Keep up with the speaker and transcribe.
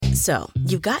So,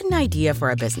 you've got an idea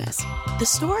for a business, the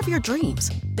store of your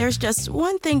dreams. There's just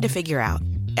one thing to figure out: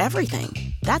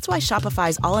 everything. That's why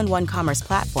Shopify's all-in-one commerce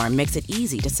platform makes it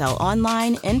easy to sell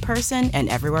online, in person, and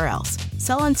everywhere else.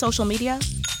 Sell on social media,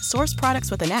 source products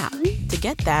with an app to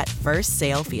get that first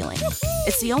sale feeling.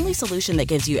 It's the only solution that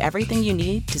gives you everything you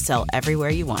need to sell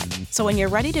everywhere you want. So when you're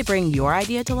ready to bring your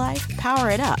idea to life, power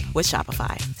it up with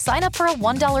Shopify. Sign up for a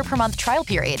 $1 per month trial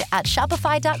period at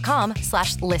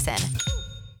shopify.com/listen.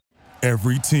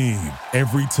 Every team,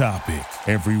 every topic,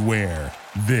 everywhere.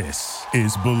 This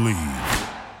is Believe.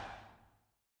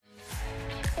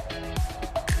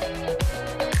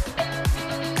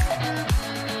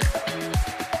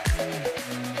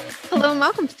 Hello and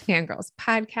welcome to the Fangirls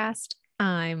Podcast.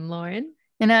 I'm Lauren.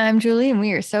 And I'm Julie, and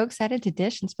we are so excited to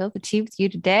dish and spill the tea with you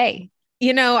today.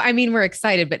 You know, I mean, we're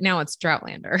excited, but now it's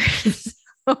Droughtlander.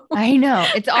 So I know.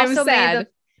 It's also sad.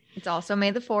 It's also May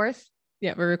the 4th.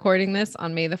 Yeah, we're recording this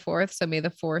on May the 4th. So May the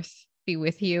 4th be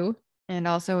with you. And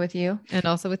also with you. And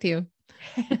also with you.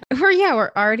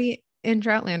 We're already in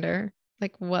Droughtlander.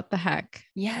 Like, what the heck?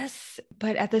 Yes.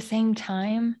 But at the same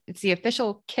time, it's the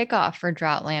official kickoff for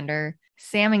Droughtlander.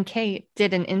 Sam and Kate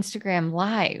did an Instagram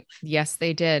live. Yes,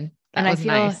 they did. That and was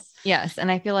nice. Yes.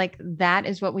 And I feel like that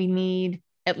is what we need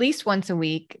at least once a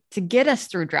week to get us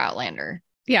through Droughtlander.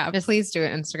 Yeah, please do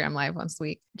an Instagram live once a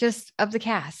week. Just of the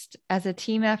cast as a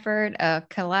team effort, a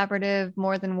collaborative,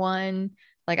 more than one.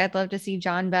 Like, I'd love to see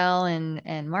John Bell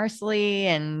and Marcelly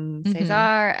and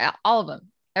Cesar, all of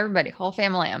them, everybody, whole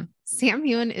family. Sam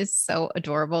Hewen is so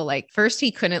adorable. Like, first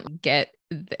he couldn't get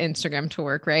the Instagram to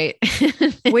work, right?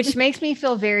 Which makes me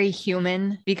feel very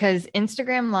human, because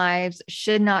Instagram lives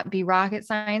should not be rocket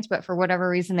science, but for whatever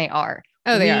reason they are.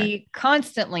 Oh, we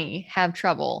constantly have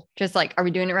trouble. Just like, are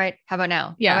we doing it right? How about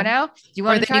now? Yeah. How about now? Do you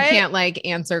want to try you can't like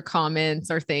answer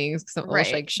comments or things because it'll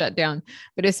like shut down.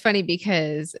 But it's funny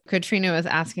because Katrina was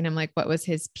asking him like, what was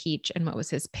his peach and what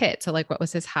was his pit? So like, what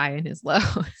was his high and his low?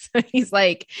 So he's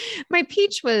like, my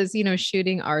peach was,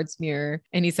 shooting Ardsmuir.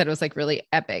 And he said it was like really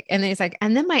epic. And then he's like,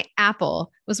 and then my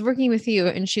apple was working with you.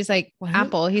 And she's like, what?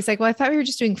 Apple. He's like, well, I thought we were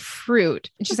just doing fruit.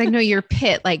 And she's like, no, your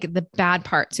pit, like the bad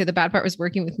part. So the bad part was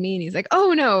working with me. And he's like,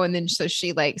 oh no. And then so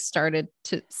she like started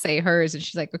to say hers, and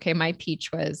she's like, okay, my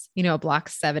peach was, block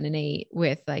 7 and 8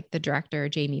 with like the director,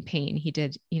 Jamie Payne. He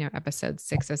did, episodes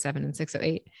 607 and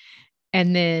 608.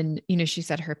 And then, she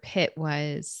said her pit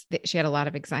was that she had a lot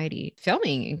of anxiety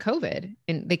filming in COVID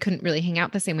and they couldn't really hang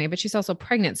out the same way, but she's also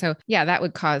pregnant. So yeah, that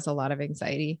would cause a lot of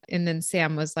anxiety. And then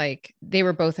Sam was like, they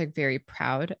were both like very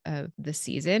proud of the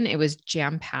season. It was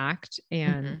jam packed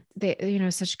and they,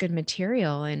 such good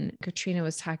material. And Katrina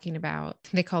was talking about,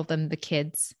 they called them the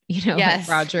kids, yes. like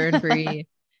Roger and Bree.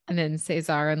 And then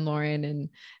Cesar and Lauren and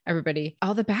everybody,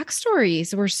 all the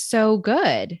backstories were so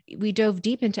good. We dove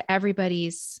deep into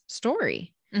everybody's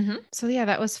story. So yeah,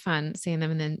 that was fun seeing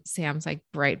them. And then Sam's like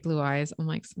bright blue eyes. I'm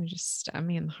like, someone just stab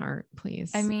me in the heart,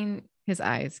 please. I mean, his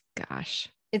eyes, gosh.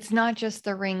 It's not just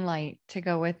the ring light to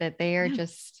go with it. They are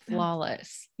just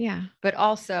flawless. Yeah. But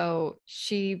also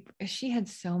she had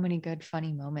so many good,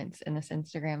 funny moments in this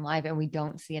Instagram live, and we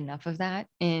don't see enough of that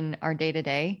in our day to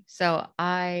day. So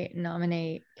I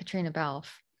nominate Katrina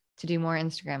Balfe to do more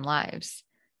Instagram lives,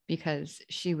 because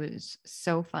she was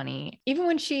so funny. Even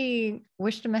when she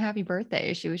wished him a happy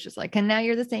birthday, she was just like, and now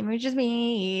you're the same age as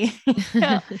me.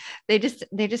 They just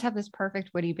have this perfect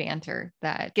witty banter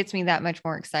that gets me that much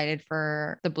more excited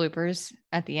for the bloopers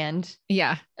at the end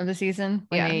of the season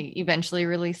when they eventually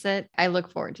release it. I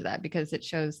look forward to that because it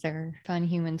shows their fun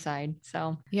human side.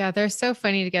 So yeah, they're so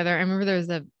funny together. I remember there was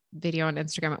a video on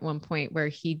Instagram at one point where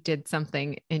he did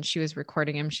something and she was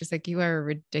recording him. She's like, you are a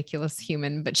ridiculous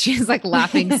human, but she's like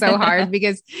laughing so hard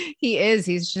because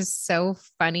he's just so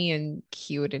funny and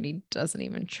cute, and he doesn't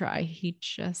even try. He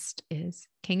just is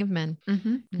king of men.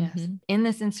 Yes. In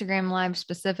this Instagram live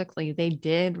specifically, they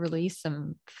did release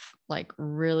some like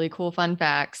really cool fun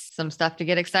facts, some stuff to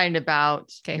get excited about.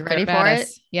 Okay. You ready for it?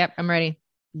 Yep. I'm ready.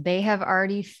 They have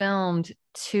already filmed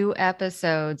 2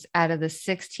 episodes out of the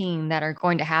 16 that are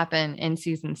going to happen in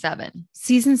season 7.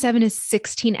 Season 7 is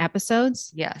 16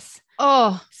 episodes? Yes.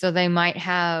 Oh, so they might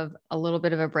have a little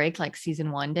bit of a break like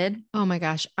season 1 did. Oh my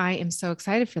gosh. I am so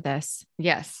excited for this.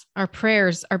 Yes. Our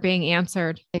prayers are being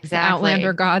answered. Exactly. The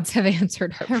Outlander gods have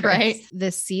answered our prayers. Right.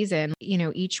 This season,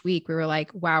 each week we were like,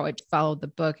 wow, it followed the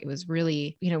book. It was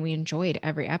really, we enjoyed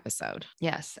every episode.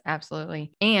 Yes,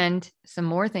 absolutely. And some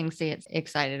more things to get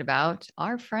excited about.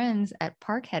 Our friends at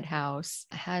Parkhead House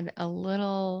had a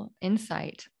little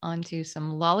insight onto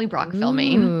some Lollybrock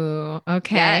filming. Ooh,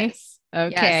 okay. Yes.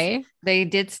 Okay. Yes, they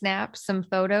did snap some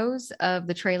photos of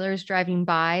the trailers driving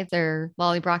by their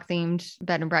Lollybrock themed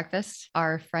bed and breakfast.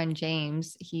 Our friend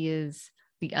James, he is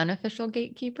the unofficial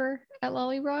gatekeeper at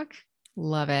Lollybrock,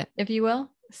 Love it. if you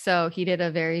will. So he did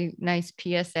a very nice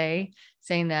PSA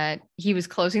saying that he was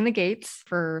closing the gates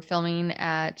for filming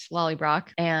at Lollybrock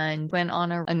and went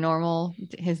on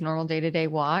his normal day-to-day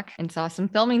walk and saw some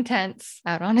filming tents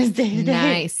out on his day-to-day.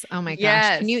 Nice. Oh my gosh.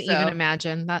 Yes, Can you even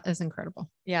imagine? That is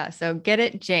incredible. Yeah. So get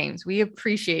it, James. We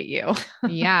appreciate you.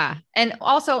 Yeah. And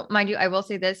also, mind you, I will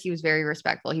say this, he was very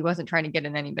respectful. He wasn't trying to get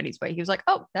in anybody's way. He was like,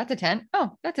 oh, that's a tent.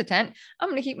 Oh, that's a tent. I'm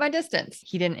going to keep my distance.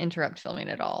 He didn't interrupt filming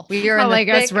at all. We are like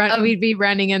us we'd be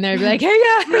running in there, be like, hey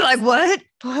guys. We're like, what?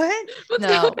 What's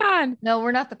going on? No,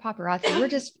 we're not the paparazzi. We're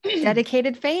just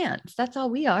dedicated fans. That's all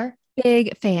we are.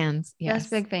 Big fans. Yes,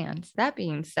 big fans. That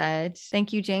being said,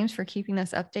 thank you, James, for keeping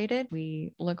us updated.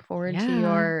 We look forward to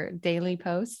your daily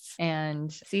posts,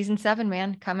 and season 7,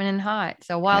 man, coming in hot.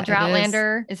 So while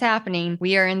Outlander is happening,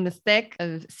 we are in the thick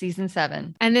of season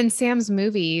 7. And then Sam's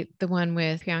movie, the one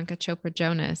with Priyanka Chopra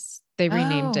Jonas, they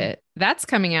renamed it. That's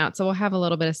coming out. So we'll have a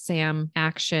little bit of Sam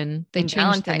action. They changed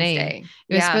Valentine's the name. Day.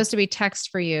 It was supposed to be Text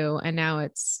for You. And now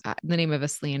it's the name of a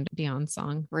Celine Dion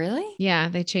song. Really? Yeah.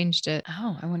 They changed it.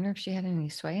 Oh, I wonder if she had any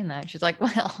sway in that. She's like,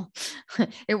 well,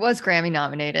 it was Grammy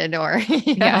nominated or,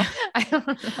 I don't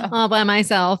know. All by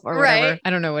myself or whatever. I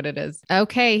don't know what it is.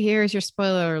 Okay. Here's your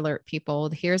spoiler alert, people.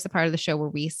 Here's the part of the show where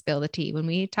we spill the tea. When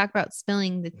we talk about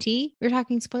spilling the tea, we're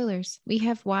talking spoilers. We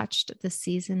have watched the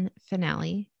season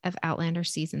finale of Outlander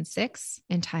season 6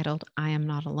 entitled I Am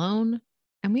Not Alone.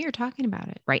 And we are talking about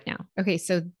it right now. Okay.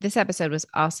 So this episode was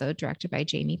also directed by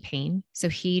Jamie Payne. So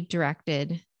he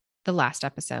directed the last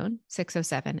episode,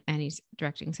 607, and he's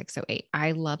directing 608.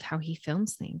 I love how he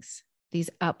films things. These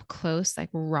up close, like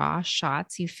raw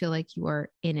shots. You feel like you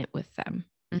are in it with them.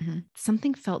 Mm-hmm.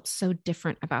 Something felt so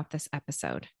different about this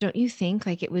episode. Don't you think?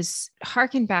 Like it was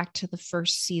harkened back to the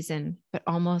first season, but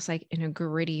almost like in a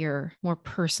grittier, more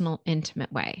personal,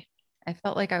 intimate way. I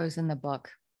felt like I was in the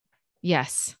book.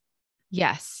 Yes.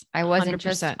 I wasn't 100%.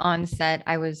 just on set.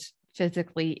 I was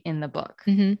physically in the book.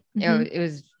 Mm-hmm. It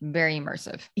was very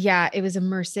immersive. Yeah, it was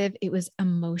immersive. It was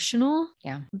emotional.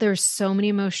 Yeah. There's so many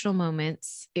emotional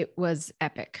moments. It was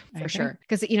epic for sure.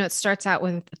 Because, it starts out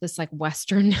with this like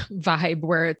Western vibe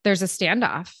where there's a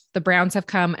standoff. The Browns have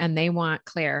come and they want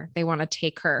Claire. They want to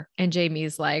take her. And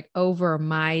Jamie's like, over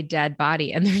my dead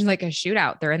body. And there's like a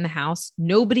shootout. They're in the house.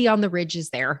 Nobody on the ridge is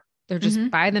there. They're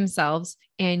just by themselves.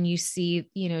 And you see,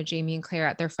 Jamie and Claire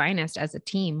at their finest as a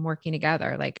team working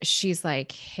together. Like she's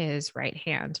like his right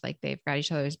hand, like they've got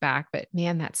each other's back, but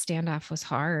man, that standoff was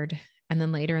hard. And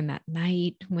then later in that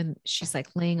night when she's like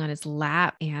laying on his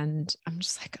lap and I'm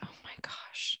just like, oh my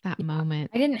gosh, that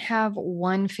moment. I didn't have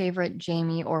one favorite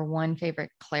Jamie or one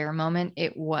favorite Claire moment.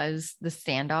 It was the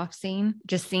standoff scene,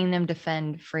 just seeing them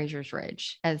defend Fraser's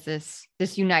Ridge as this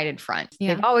united front.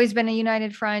 Yeah. They've always been a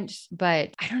united front,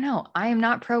 but I don't know. I am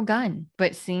not pro gun,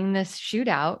 but seeing this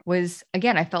shootout was,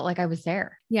 again, I felt like I was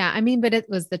there. Yeah. I mean, but it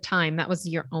was the time that was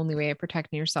your only way of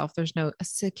protecting yourself. There's no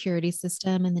security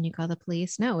system. And then you call the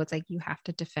police. No, it's like, you have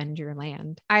to defend your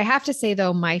land. I have to say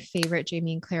though, my favorite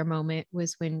Jamie and Claire moment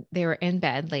was when they were in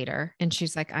bed later and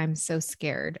she's like, I'm so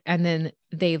scared. And then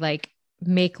they like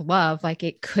make love. Like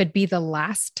it could be the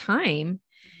last time.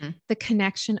 The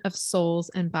connection of souls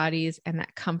and bodies and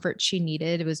that comfort she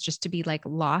needed. It was just to be like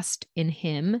lost in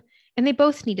him. And they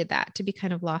both needed that, to be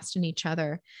kind of lost in each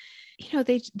other.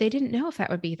 They didn't know if that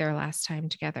would be their last time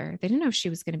together. They didn't know if she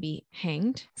was going to be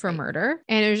hanged for murder.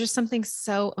 And it was just something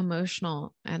so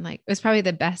emotional. And like, it was probably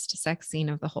the best sex scene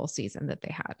of the whole season that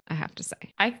they had, I have to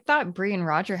say. I thought Brie and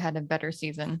Roger had a better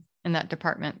season in that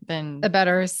department than a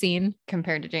better scene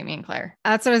compared to Jamie and Claire.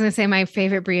 That's what I was going to say. My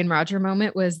favorite Brie and Roger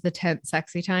moment was the tent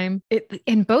sexy time.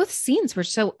 And both scenes were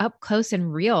so up close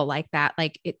and real like that.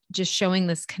 Like it just showing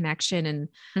this connection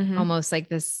and almost like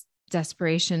this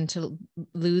desperation to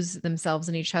lose themselves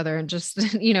in each other and just,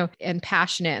 and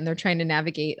passionate. And they're trying to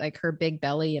navigate like her big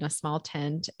belly in a small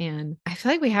tent. And I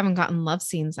feel like we haven't gotten love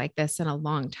scenes like this in a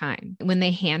long time. When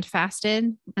they hand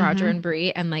fasted Roger and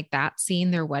Brie and like that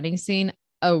scene, their wedding scene,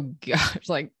 oh gosh,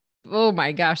 like, oh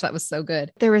my gosh, that was so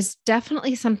good. There was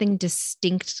definitely something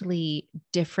distinctly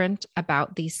different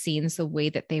about these scenes, the way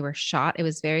that they were shot. It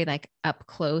was very like up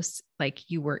close, like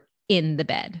you were in the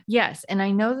bed. Yes. And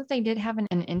I know that they did have an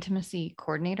intimacy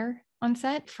coordinator on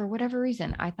set for whatever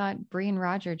reason. I thought Brie and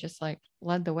Roger just like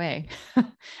led the way.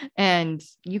 And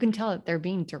you can tell that they're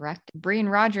being directed. Brie and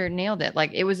Roger nailed it.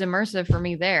 Like it was immersive for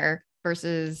me there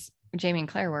versus Jamie and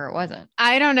Claire where it wasn't.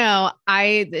 I don't know.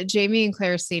 The Jamie and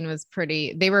Claire scene was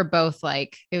pretty, they were both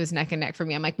like, it was neck and neck for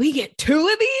me. I'm like, we get 2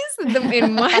 of these.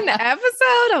 in one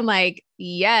episode. I'm like,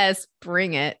 yes,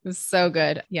 bring it. It was so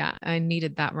good. Yeah. I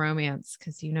needed that romance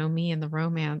because you know me and the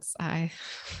romance.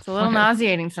 It's a little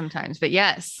nauseating sometimes, but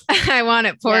yes. I want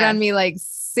it poured on me like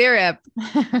syrup.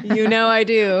 You know, I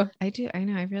do. I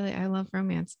know. I love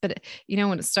romance. But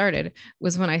when it started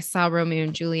was when I saw Romeo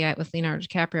and Juliet with Leonardo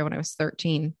DiCaprio when I was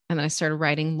 13. And then I started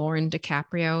writing Lauren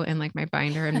DiCaprio in like my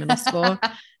binder in middle school.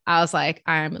 I was like,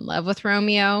 I'm in love with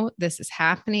Romeo. This is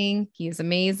happening. He's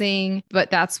amazing.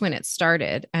 But that's when it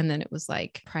started. And then it was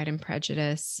like Pride and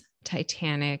Prejudice,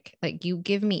 Titanic. Like, you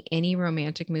give me any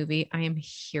romantic movie, I am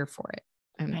here for it.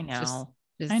 I know.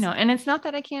 I know. And it's not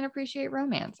that I can't appreciate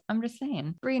romance. I'm just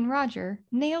saying, Brie and Roger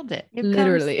nailed it.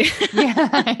 Literally. Yeah,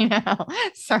 I know.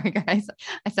 Sorry, guys.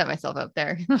 I set myself up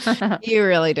there. You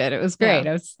really did. It was great.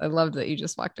 Yeah. I loved that you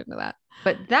just walked into that.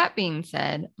 But that being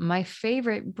said, my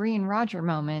favorite Brie and Roger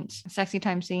moment, sexy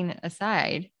time scene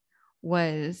aside,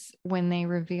 was when they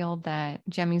revealed that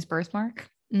Jemmy's birthmark.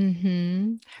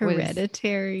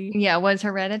 Hereditary. Was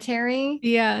hereditary.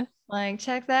 Yeah. Like,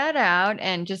 check that out.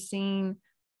 And just seeing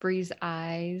Brie's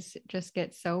eyes just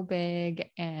get so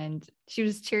big, and she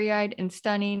was teary-eyed and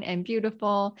stunning and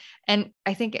beautiful. And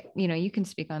I think, you can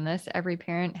speak on this. Every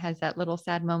parent has that little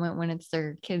sad moment when it's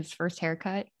their kid's first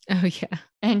haircut. Oh yeah.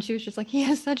 And she was just like, he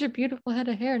has such a beautiful head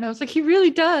of hair. And I was like, he really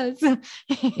does. You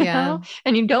know?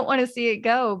 And you don't want to see it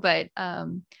go, but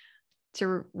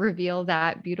to reveal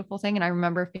that beautiful thing. And I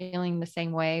remember feeling the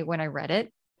same way when I read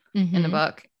it in the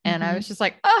book. And I was just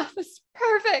like, oh, this is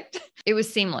perfect. It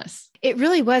was seamless. It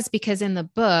really was, because in the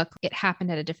book, it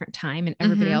happened at a different time and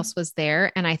everybody else was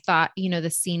there. And I thought, the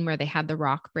scene where they had the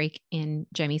rock break in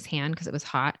Jemmy's hand because it was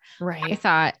hot. Right. I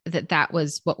thought that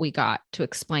was what we got to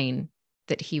explain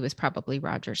that he was probably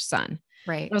Roger's son.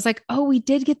 Right. I was like, oh, we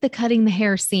did get the cutting the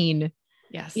hair scene.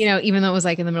 Yes. Even though it was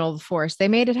like in the middle of the forest, they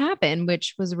made it happen,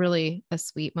 which was really a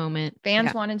sweet moment.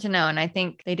 Fans wanted to know. And I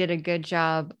think they did a good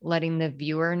job letting the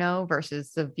viewer know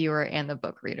versus the viewer and the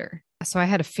book reader. So I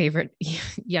had a favorite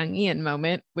young Ian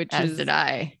moment, which As did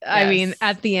I. I mean,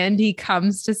 at the end, he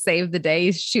comes to save the day.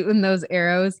 He's shooting those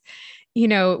arrows.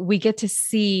 We get to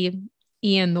see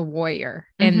Ian the warrior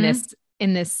in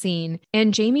this scene.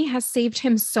 And Jamie has saved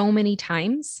him so many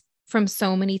times from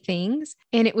so many things.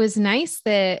 And it was nice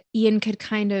that Ian could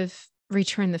kind of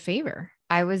return the favor.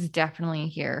 I was definitely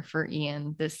here for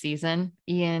Ian this season.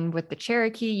 Ian with the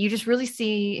Cherokee, you just really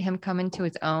see him come into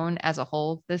his own as a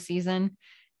whole this season.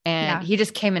 And he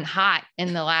just came in hot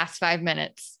in the last 5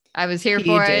 minutes. I was here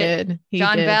for it.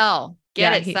 John Bell,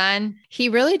 get it, son. He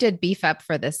really did beef up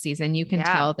for this season. You can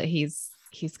tell that he's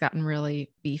gotten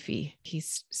really beefy.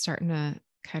 He's starting to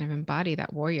kind of embody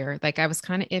that warrior. Like, I was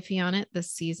kind of iffy on it this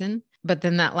season, but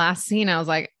then that last scene, I was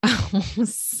like, oh,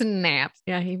 snap.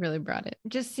 Yeah, he really brought it.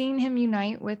 Just seeing him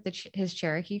unite with his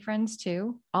Cherokee friends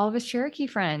too. All of his Cherokee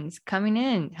friends coming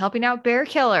in, helping out Bear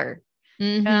Killer.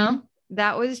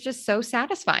 That was just so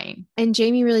satisfying. And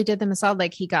Jamie really did them a solid.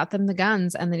 Like, he got them the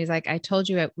guns and then he's like, I told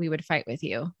you we would fight with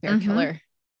you, Bear Killer.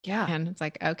 Yeah. And it's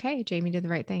like, okay, Jamie did the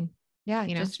right thing. Yeah.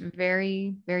 Just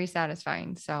very, very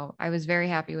satisfying. So I was very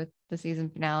happy with the season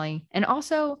finale. And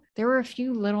also there were a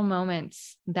few little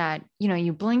moments that,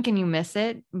 you blink and you miss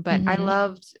it, but I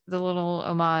loved the little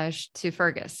homage to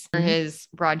Fergus for his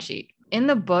broadsheet. In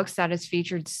the books, that is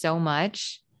featured so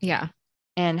much. Yeah.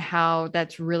 And how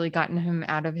that's really gotten him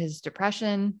out of his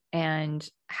depression and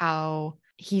how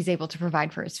he's able to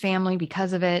provide for his family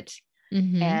because of it.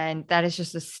 And that is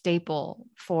just a staple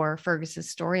for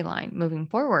Fergus's storyline moving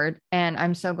forward. And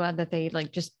I'm so glad that they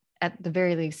just at the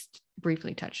very least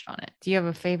briefly touched on it. Do you have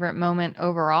a favorite moment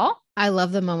overall? I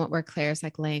love the moment where Claire's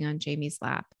like laying on Jamie's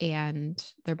lap and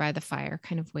they're by the fire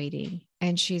kind of waiting.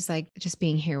 And she's like, just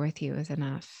being here with you is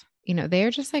enough.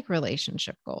 They're just like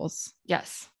relationship goals.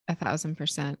 Yes.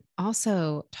 1,000%.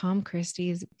 Also, Tom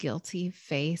Christie's guilty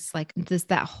face, like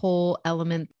that whole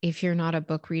element. If you're not a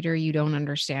book reader, you don't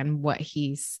understand what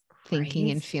he's thinking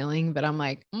and feeling. But I'm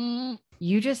like,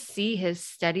 you just see his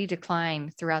steady decline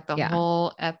throughout the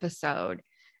whole episode.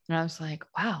 And I was like,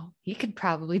 wow, he could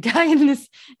probably die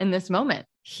in this moment.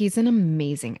 He's an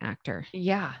amazing actor.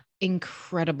 Yeah.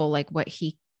 Incredible. Like what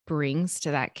he brings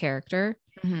to that character.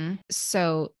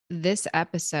 So this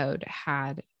episode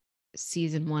had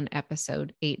season 1,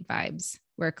 episode 8 vibes,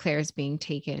 where Claire's being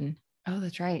taken. Oh,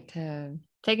 that's right.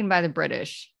 Taken by the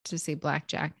British to see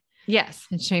Blackjack. Yes.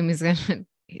 And Jamie's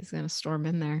he's gonna storm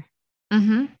in there.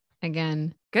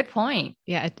 Again. Good point.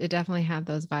 Yeah, it definitely had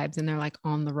those vibes, and they're like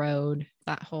on the road.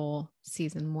 That whole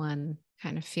season 1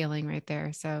 kind of feeling right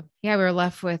there. So yeah, we were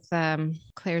left with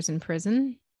Claire's in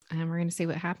prison, and we're gonna see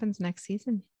what happens next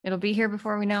season. It'll be here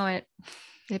before we know it.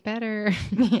 It better.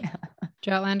 Yeah.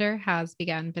 Outlander has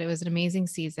begun, but it was an amazing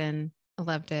season. I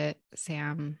loved it.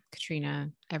 Sam,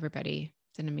 Katrina, everybody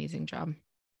did an amazing job.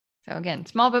 So again,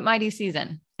 small but mighty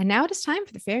season. And now it is time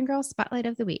for the Fangirl Spotlight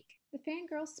of the Week. The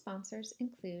Fangirl sponsors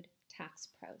include Tax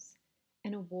Pros,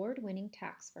 an award-winning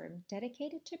tax firm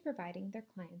dedicated to providing their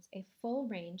clients a full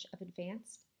range of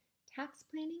advanced tax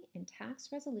planning and tax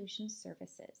resolution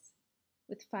services.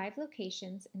 With 5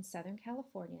 locations in Southern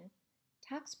California,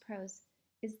 Tax Pros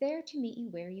is there to meet you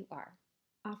where you are,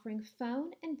 offering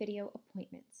phone and video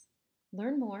appointments.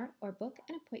 Learn more or book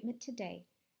an appointment today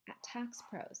at Tax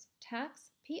Pros,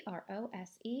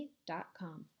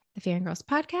 taxprose.com. The Fangirls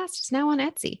podcast is now on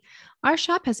Etsy. Our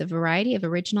shop has a variety of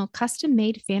original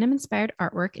custom-made fandom-inspired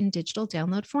artwork in digital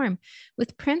download form,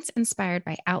 with prints inspired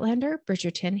by Outlander,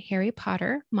 Bridgerton, Harry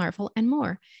Potter, Marvel, and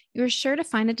more. You are sure to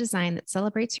find a design that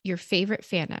celebrates your favorite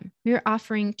fandom. We are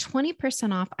offering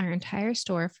 20% off our entire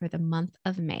store for the month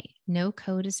of May. No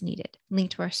code is needed.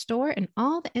 Link to our store and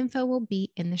all the info will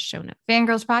be in the show notes.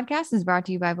 Fangirls Podcast is brought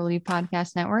to you by Believe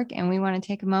Podcast Network, and we want to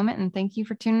take a moment and thank you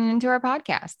for tuning into our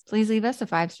podcast. Please leave us a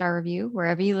 5-star review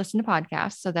wherever you listen to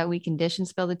podcasts so that we can dish and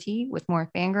spill the tea with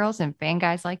more fangirls and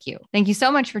fanguys like you. Thank you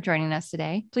so much for joining us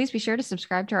today. Please be sure to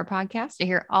subscribe to our podcast to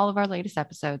hear all of our latest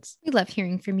episodes. We love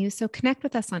hearing from you, so connect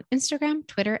with us on Instagram,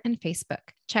 Twitter, and Facebook.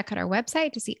 Check out our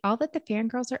website to see all that the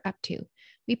Fangirls are up to.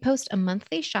 We post a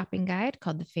monthly shopping guide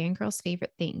called The Fangirls'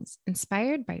 Favorite Things,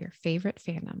 inspired by your favorite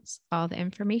fandoms. All the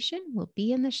information will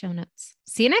be in the show notes.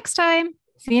 See you next time.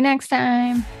 See you next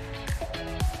time.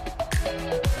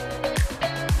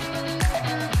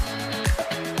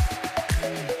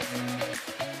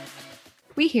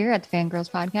 We here at the Fangirls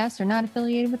Podcast are not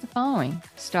affiliated with the following: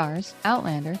 Stars,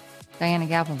 Outlander, Diana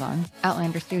Gabaldon,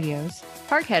 Outlander Studios,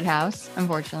 Parkhead House,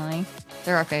 unfortunately.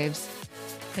 They're our faves.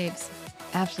 Faves.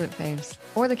 Absolute faves.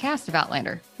 Or the cast of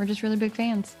Outlander. We're just really big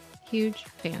fans. Huge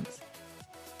fans.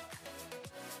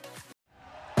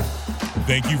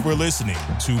 Thank you for listening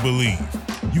to Believe.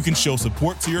 You can show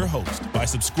support to your host by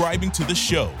subscribing to the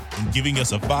show and giving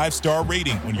us a 5-star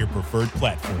rating on your preferred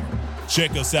platform.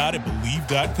 Check us out at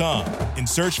Believe.com and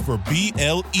search for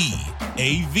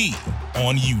BLEAV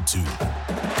on YouTube.